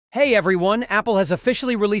Hey everyone, Apple has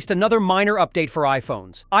officially released another minor update for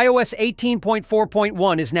iPhones. iOS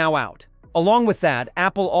 18.4.1 is now out. Along with that,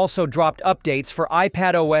 Apple also dropped updates for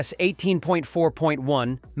iPadOS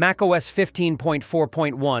 18.4.1, macOS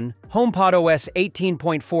 15.4.1, HomePodOS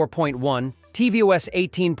 18.4.1, tvOS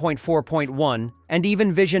 18.4.1, and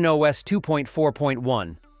even visionOS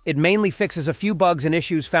 2.4.1. It mainly fixes a few bugs and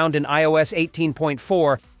issues found in iOS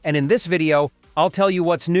 18.4, and in this video, I'll tell you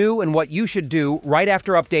what's new and what you should do right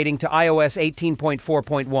after updating to iOS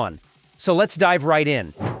 18.4.1. So let's dive right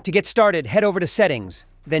in. To get started, head over to Settings,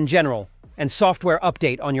 then General, and Software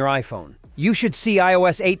Update on your iPhone. You should see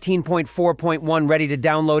iOS 18.4.1 ready to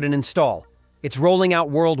download and install. It's rolling out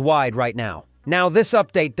worldwide right now. Now, this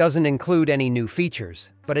update doesn't include any new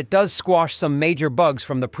features, but it does squash some major bugs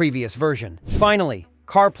from the previous version. Finally,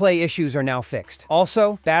 CarPlay issues are now fixed.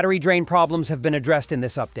 Also, battery drain problems have been addressed in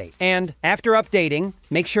this update. And after updating,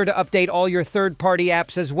 make sure to update all your third-party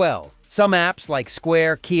apps as well. Some apps, like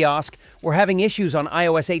Square, Kiosk, were having issues on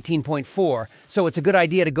iOS 18.4, so it's a good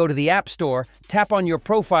idea to go to the App Store, tap on your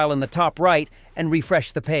profile in the top right, and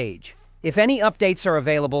refresh the page. If any updates are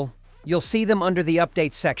available, you'll see them under the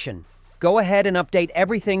Updates section. Go ahead and update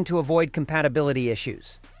everything to avoid compatibility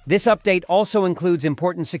issues. This update also includes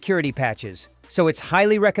important security patches, so it's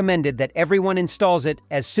highly recommended that everyone installs it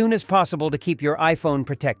as soon as possible to keep your iPhone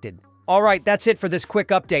protected. Alright, that's it for this quick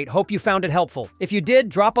update. Hope you found it helpful. If you did,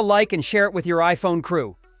 drop a like and share it with your iPhone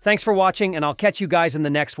crew. Thanks for watching, and I'll catch you guys in the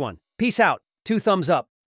next one. Peace out. 2 thumbs up.